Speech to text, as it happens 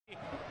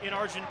in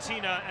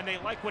Argentina, and they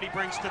like what he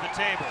brings to the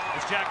table.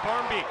 As Jack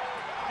Barmby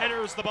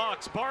enters the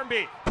box,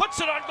 Barmby puts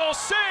it on goal,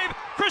 save.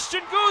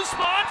 Christian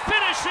Guzman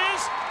finishes.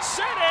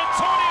 San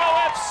Antonio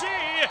FC.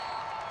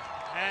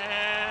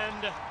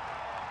 And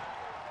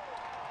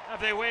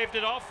have they waved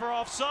it off for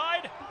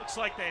offside? Looks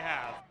like they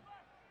have.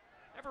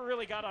 Never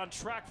really got on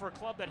track for a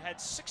club that had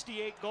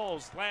 68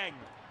 goals. Lang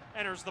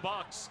enters the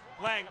box.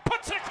 Lang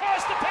puts it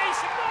across the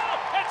base and goal,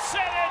 and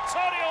San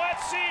Antonio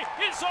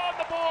FC is on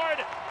the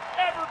board.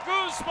 Ever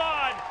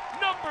Guzman,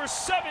 number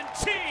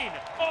 17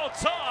 all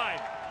time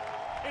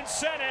in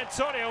San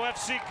Antonio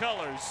FC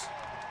colors.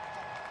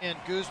 And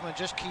Guzman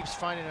just keeps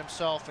finding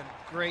himself in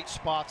great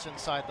spots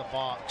inside the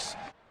box.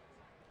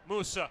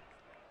 Musa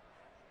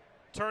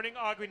turning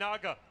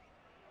Aguinaga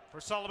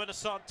for Solomon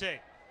Asante.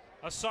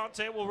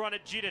 Asante will run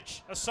at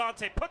Djidic.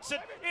 Asante puts it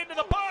into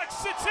the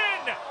box. It's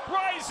in.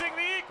 Rising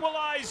the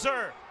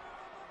equalizer.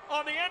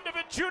 On the end of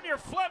it, Junior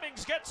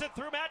Flemmings gets it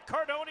through Matt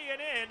Cardoni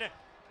and in.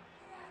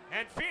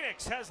 And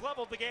Phoenix has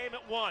leveled the game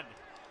at 1.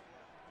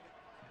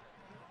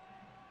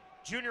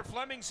 Junior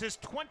Flemmings, his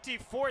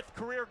 24th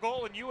career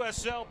goal in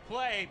USL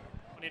play.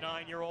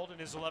 29-year-old in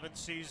his 11th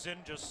season.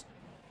 Just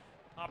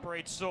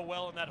operates so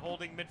well in that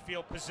holding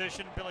midfield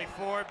position. Billy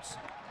Forbes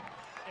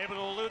able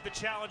to elude the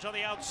challenge on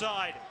the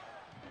outside.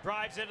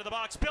 Drives into the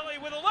box. Billy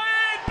with a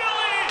lead.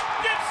 Billy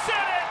gives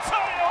San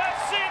Antonio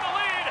FC the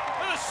lead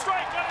with a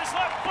strike on his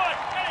left foot.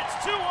 And it's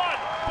 2-1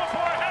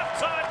 before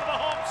halftime for the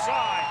home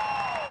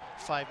side.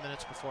 5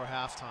 minutes before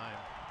halftime.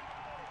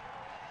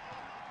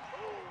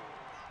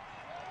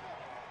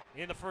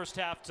 In the first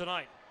half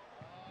tonight.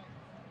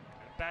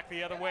 And back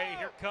the other way.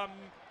 Here come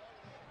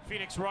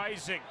Phoenix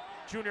Rising.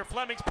 Junior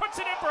Flemmings puts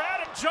it in for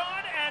Adam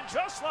Jahn, and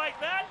just like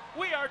that,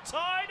 we are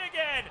tied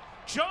again.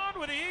 Jahn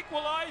with the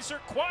equalizer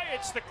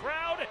quiets the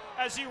crowd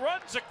as he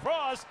runs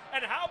across.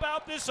 And how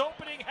about this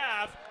opening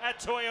half at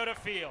Toyota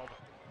Field?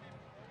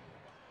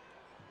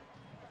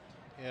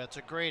 Yeah, it's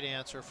a great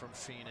answer from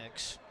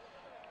Phoenix,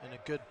 and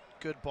a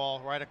good ball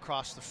right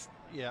across the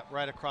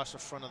right across the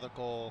front of the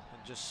goal,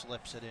 and just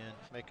slips it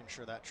in, making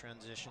sure that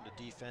transition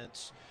to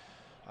defense,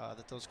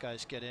 that those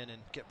guys get in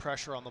and get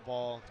pressure on the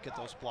ball, get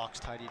those blocks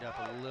tidied up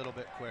a little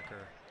bit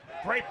quicker.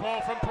 Great ball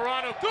from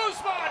Pirano.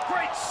 Guzman,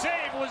 great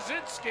save.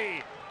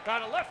 Wazinski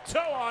got a left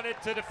toe on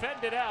it to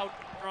defend it out.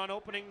 On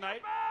opening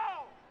night,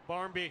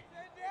 Barmby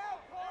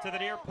to the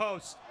near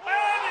post.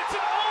 And it's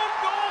an own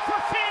goal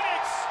for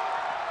Phoenix.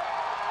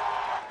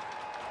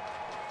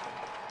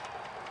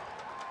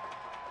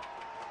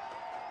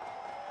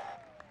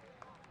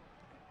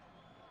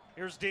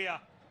 Here's Dia.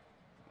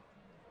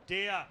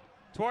 Dia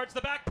towards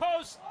the back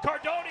post.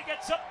 Cardoni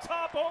gets up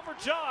top over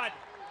Jahn.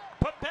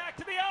 Put back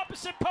to the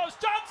opposite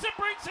post. Johnson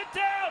brings it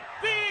down.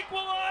 The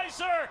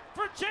equalizer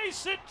for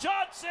Jason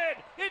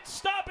Johnson. It's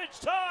stoppage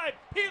time.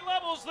 He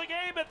levels the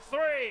game at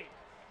 3.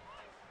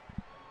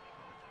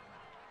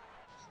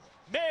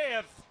 May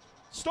have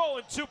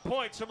stolen 2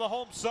 points from the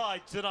home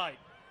side tonight.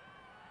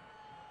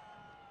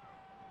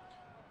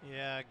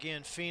 Yeah,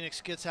 again,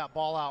 Phoenix gets that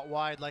ball out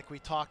wide like we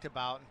talked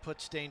about and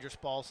puts dangerous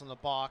balls in the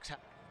box.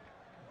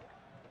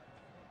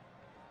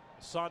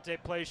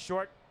 Asante plays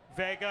short.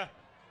 Vega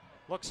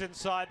looks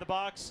inside the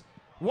box.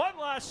 One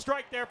last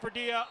strike there for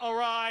Dia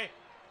Arai.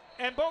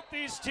 And both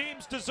these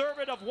teams deserve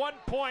it of 1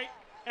 point.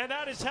 And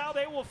that is how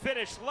they will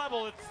finish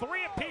level at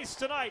 3 apiece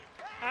tonight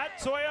at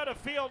Toyota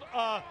Field.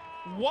 A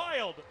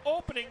wild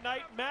opening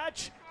night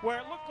match where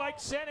it looked like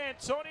San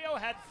Antonio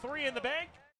had 3 in the bank.